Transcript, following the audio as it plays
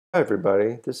Hi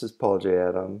everybody, this is Paul J.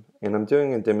 Adam, and I'm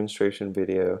doing a demonstration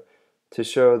video to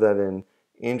show that in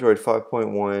Android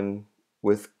 5.1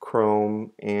 with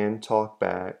Chrome and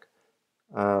TalkBack,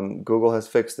 Google has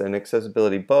fixed an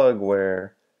accessibility bug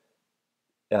where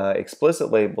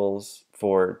explicit labels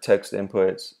for text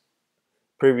inputs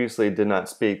previously did not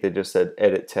speak, they just said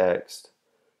edit text.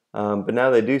 But now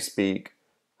they do speak.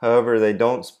 However, they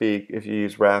don't speak if you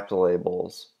use wrapped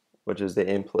labels, which is the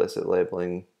implicit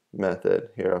labeling method.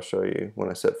 Here, I'll show you when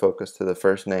I set focus to the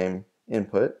first name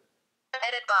input.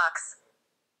 Edit box.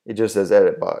 It just says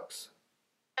edit box.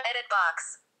 Edit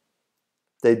box.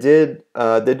 They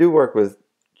do work with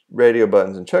radio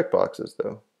buttons and checkboxes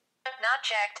though. Not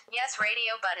checked. Yes,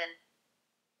 radio button.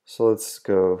 So let's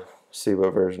go see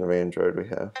what version of Android we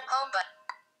have. Home button.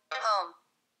 Home.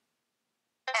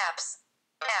 Apps.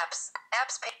 Apps.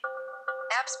 Apps page.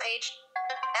 Apps page.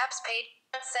 Apps page.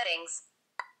 Settings.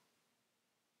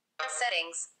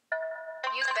 Settings.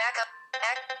 Use backup.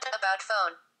 About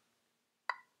phone.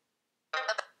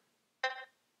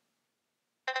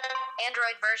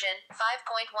 Android version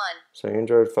 5.1. So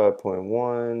Android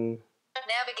 5.1.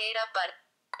 Navigate up button.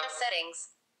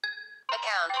 Settings.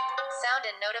 Account. Sound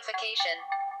and notification.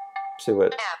 See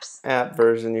what Apps. app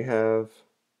version you have.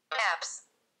 Apps.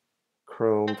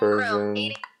 Chrome version. Chrome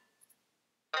 80.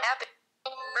 App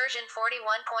version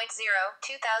 41.0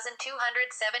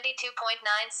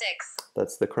 2272.96.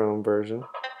 That's the Chrome version.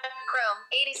 Chrome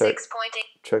 86.8.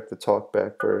 Check the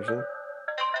TalkBack version.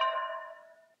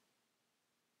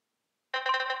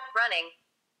 Running.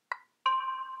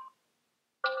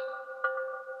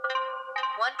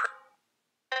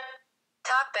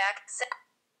 TalkBack.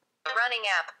 Running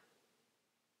app.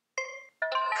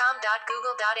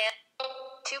 com.google.in.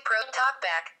 2 Pro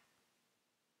TalkBack.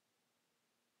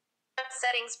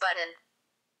 Settings button.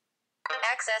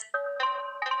 Access.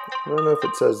 I don't know if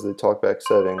it says the TalkBack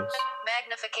settings.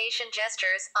 Magnification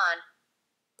gestures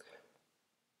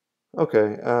on.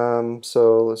 Okay,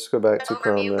 so let's go back to Overview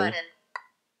Chrome then. button.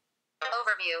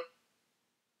 Overview.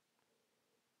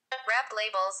 Wrapped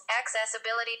labels,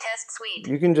 accessibility test suite.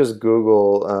 You can just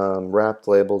Google wrapped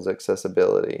labels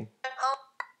accessibility Home.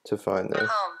 to find this.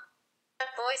 Home.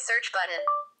 Voice search button.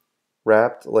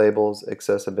 Wrapped labels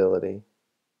accessibility.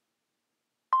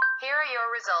 Here are your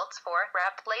results for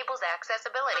wrapped labels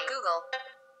accessibility. Google.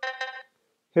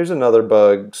 Here's another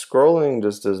bug. Scrolling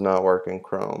just does not work in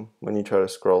Chrome when you try to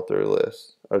scroll through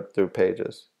lists or through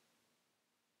pages.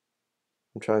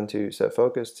 I'm trying to set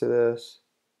focus to this,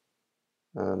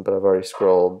 but I've already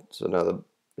scrolled, so now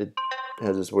it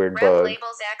has this weird Wrapped bug.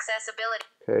 labels accessibility.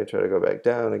 Okay, try to go back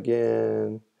down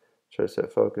again. Try to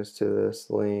set focus to this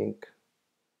link.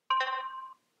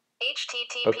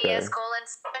 https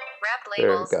wrapped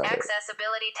labels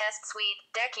accessibility test suite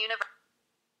deck universe.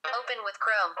 Open with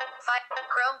Chrome.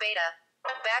 Chrome beta.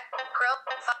 Back. Chrome.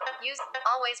 Use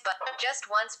always but just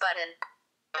once button.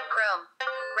 Chrome.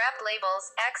 Wrapped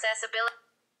labels accessibility.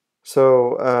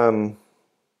 So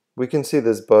we can see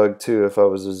this bug too if I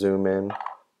was to zoom in.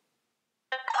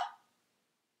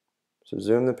 So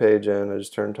zoom the page in. I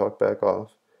just turn TalkBack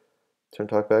off. Turn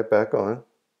TalkBack back on.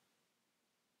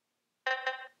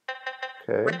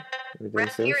 Okay,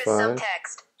 everything seems fine.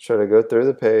 Try to go through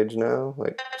the page now,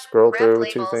 like scroll through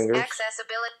with 2 fingers.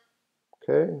 Accessibility.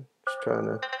 Okay, just trying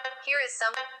to. Here is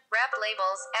some wrapped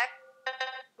labels.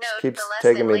 Just keeps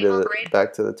taking me to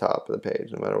back to the top of the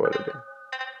page, no matter what I do.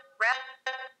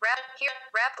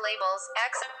 Wrapped labels.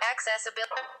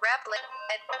 Accessibility.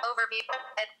 Overview.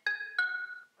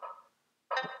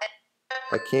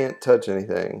 I can't touch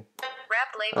anything.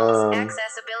 Wrapped labels.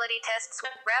 Accessibility tests.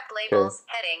 Wrapped labels.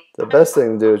 Heading. The best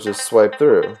thing to do is just swipe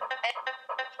through.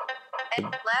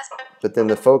 But then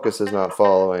the focus is not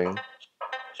following.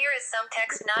 Here is some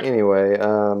text not. Anyway,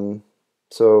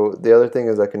 so the other thing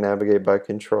is I can navigate by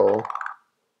control.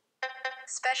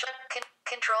 Special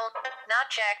control not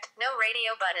checked. No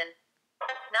radio button.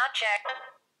 Not checked.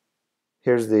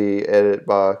 Here's the edit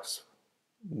box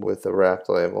with the wrapped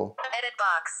label. Edit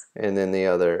box. And then the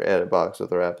other edit box with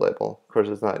the wrapped label. Of course,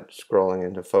 it's not scrolling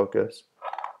into focus.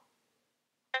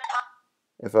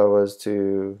 If I was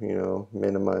to,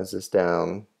 minimize this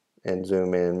down and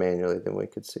zoom in manually, then we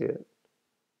could see it.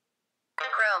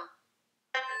 Chrome.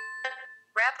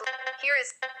 Here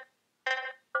is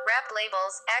wrapped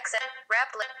labels.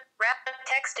 Wrapped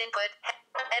text input.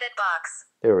 Edit box.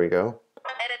 There we go.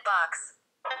 Edit box.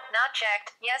 Not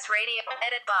checked. Yes, radio.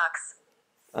 Edit box.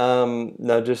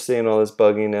 Now just seeing all this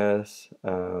bugginess,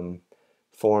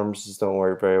 forms just don't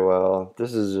work very well.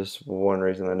 This is just one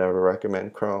reason I never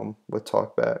recommend Chrome with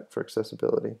TalkBack for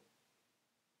accessibility.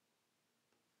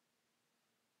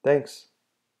 Thanks.